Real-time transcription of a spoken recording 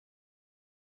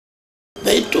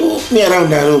They took me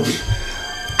around Nairobi.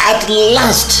 At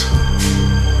last,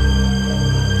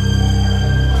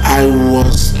 I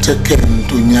was taken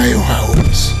to Nyayo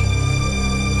House,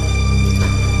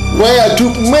 where I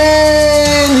took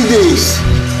many days.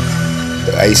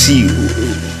 I see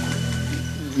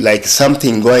like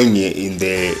something going in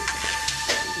the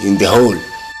hole.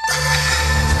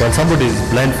 When somebody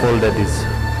is blindfolded, is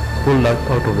pulled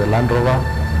out of the Land Rover,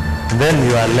 then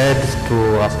you are led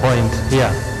to a point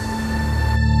here.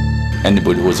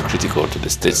 Anybody who was critical to the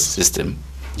state system,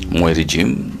 Moi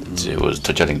regime, was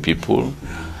torturing people,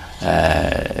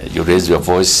 you raised your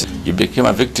voice, you became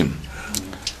a victim.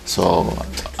 So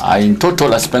in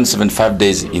total I spent 75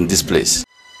 days in this place.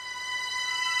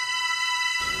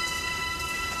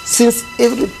 Since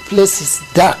every place is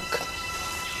dark,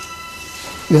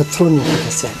 you are thrown into the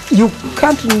sun. You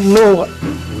can't know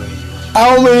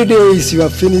how many days you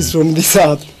have finished from this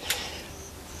earth,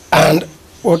 and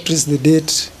what is the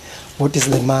date, what is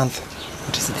the month,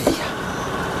 what is the year.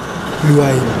 You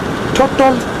are in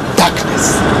total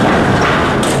darkness.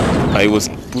 I was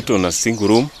put on a single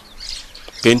room,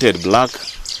 painted black,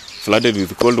 flooded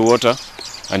with cold water,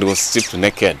 and was stripped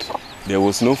naked. There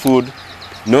was no food,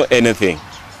 no anything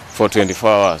for 24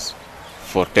 hours,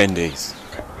 for 10 days.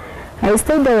 I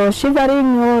stayed there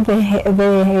shivering,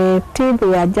 the teeth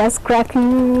were just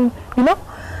cracking, you know,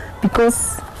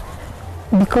 because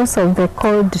of the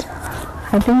cold.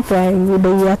 I think they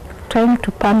were trying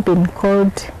to pump in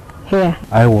cold here.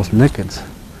 I was naked,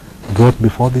 got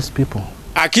before these people.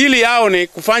 Akili yao ni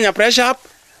kufanya pressure up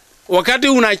wakati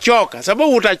unachoka,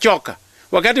 sababu utachoka.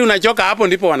 Wakati unachoka hapo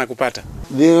ndipo wanakupata.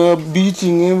 They were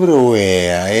beating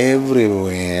everywhere.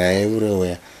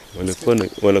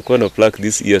 Walikuwa na pluck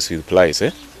these ears with pliers,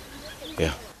 eh?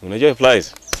 Yeah. Unajua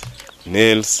pliers?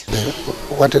 Nails. They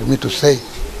wanted me to say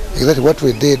exactly what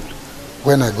we did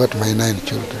when I got my 9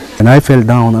 children. When I fell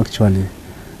down, actually,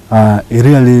 it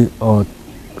really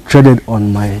treaded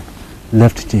on my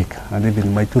left cheek, and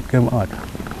even my tooth came out.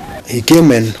 He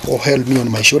came and held me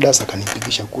on my shoulders,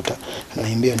 akanipigisha kuta.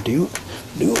 Ananiambia, do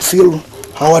you feel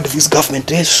how hard this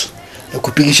government is?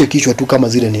 Kupigisha kichwa tu kama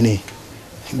zile nini.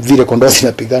 Vile kondoo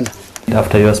zinapigana.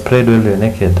 After you are sprayed while you are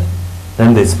naked,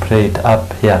 then they spray it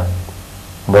up here,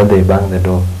 but they bang the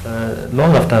door.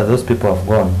 Long after those people have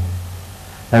gone,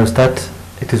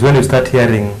 it is when you start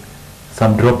hearing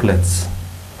some droplets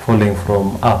falling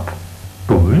from up.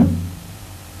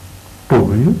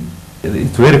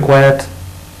 It's very quiet,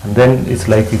 and then it's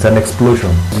like it's an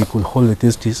explosion. We could hold the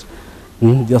testes,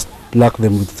 just pluck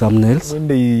them with some nails. When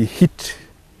they hit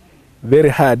very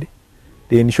hard,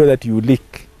 they ensure that you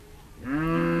lick.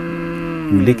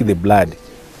 You lick the blood.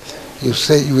 You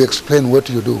say, you explain what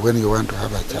you do when you want to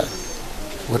have a child,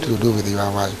 what you do with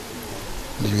your wife.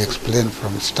 And you explain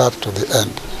from start to the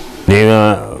end. They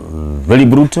were very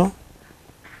brutal,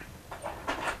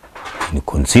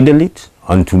 inconsiderate,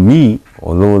 and to me,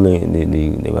 although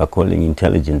they were calling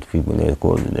intelligent people, they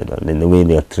called in the way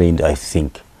they are trained, I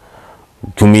think,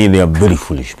 to me they are very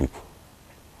foolish people.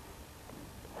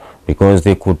 Because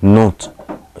they could not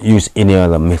use any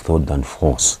other method than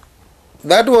force.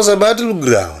 That was a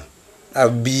battleground, a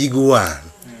big one.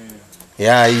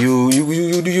 Yeah, you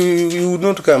would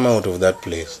not come out of that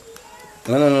place.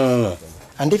 No.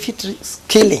 And if it is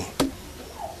killing,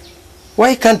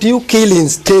 why can't you kill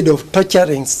instead of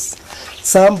torturing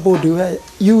somebody where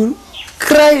you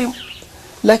cry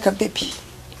like a baby?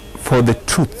 For the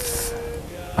truth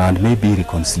and maybe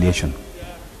reconciliation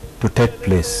to take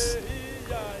place,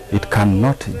 it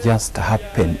cannot just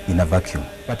happen in a vacuum.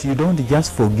 But you don't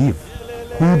just forgive.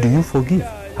 Who do you forgive?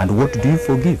 And what do you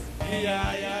forgive?